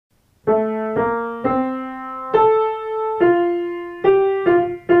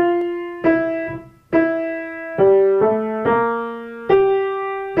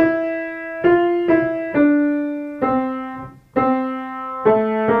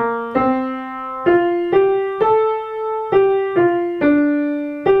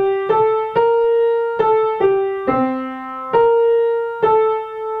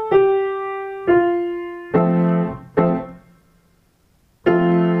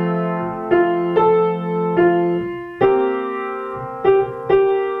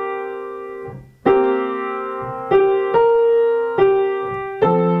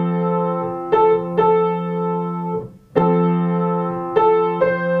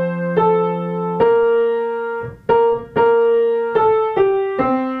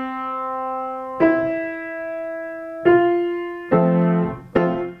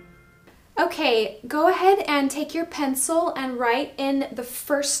take your pencil and write in the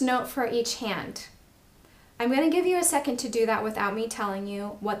first note for each hand. I'm going to give you a second to do that without me telling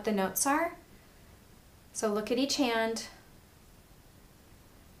you what the notes are. So look at each hand,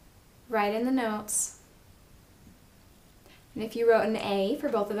 write in the notes. And if you wrote an A for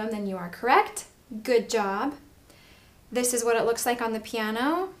both of them, then you are correct. Good job. This is what it looks like on the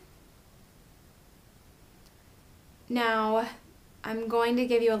piano. Now, I'm going to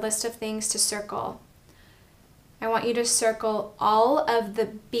give you a list of things to circle. I want you to circle all of the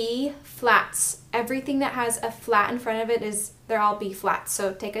B flats. Everything that has a flat in front of it they're all B flats.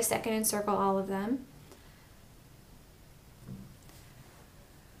 So take a second and circle all of them.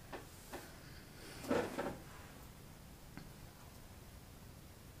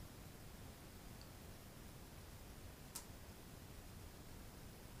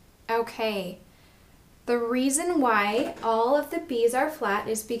 Okay. The reason why all of the B's are flat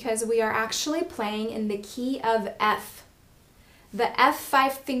is because we are actually playing in the key of F. The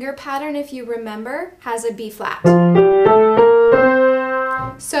F5 finger pattern, if you remember, has a B flat.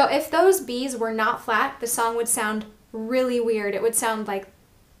 So if those B's were not flat, the song would sound really weird. It would sound like,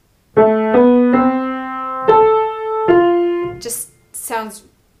 just sounds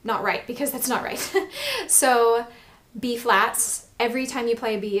not right, because that's not right. So B flats, every time you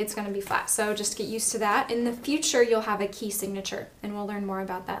play a B, it's going to be flat. So just get used to that. In the future, you'll have a key signature, and we'll learn more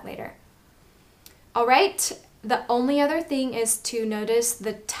about that later. All right, the only other thing is to notice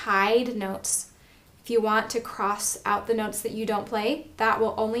the tied notes. If you want to cross out the notes that you don't play, that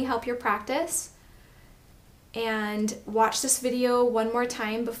will only help your practice. And watch this video one more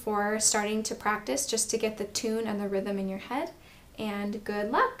time before starting to practice, just to get the tune and the rhythm in your head. And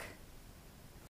good luck!